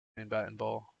bat and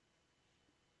ball.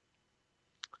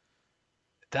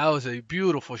 That was a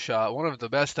beautiful shot. One of the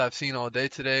best I've seen all day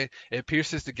today. It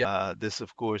pierces the gap. This,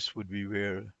 of course, would be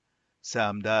where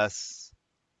Sam Das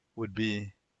would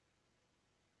be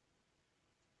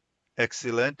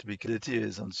excellent because it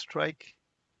is on strike.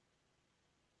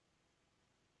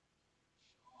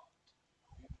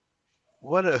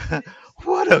 What a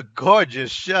what a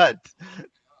gorgeous shot.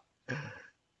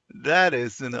 That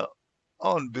is an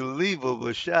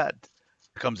unbelievable shot.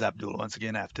 Here comes Abdul once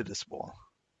again after this ball.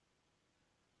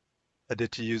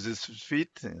 Aditya uses his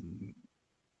feet and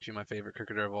Actually my favorite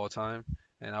cricketer of all time,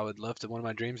 and I would love to. One of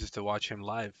my dreams is to watch him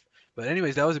live. But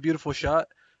anyways, that was a beautiful shot.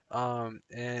 And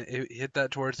it hit that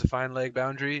towards the fine leg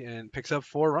boundary and picks up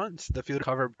 4 runs. The fielder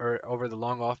covered or over the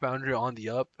long off boundary on the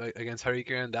up against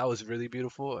Hurricane. That was really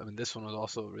beautiful. I mean, this one was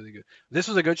also really good. This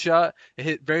was a good shot. It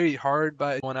hit very hard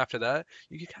by one after that.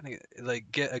 You could kind of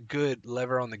like get a good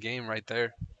lever on the game right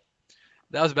there.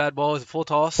 That was a bad ball. It was a full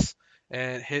toss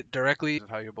and hit directly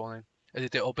of how you're bowling. As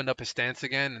if they opened up his stance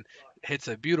again and hits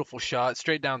a beautiful shot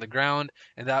straight down the ground,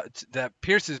 and that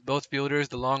pierces both fielders,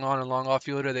 the long on and long off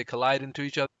fielder. They collide into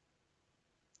each other.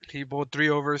 He bowled 3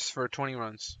 overs for 20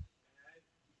 runs.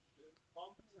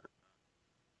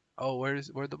 Oh, where'd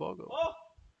the ball go?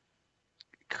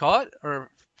 Caught or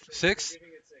six?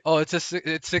 Oh, it's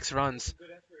 6 runs.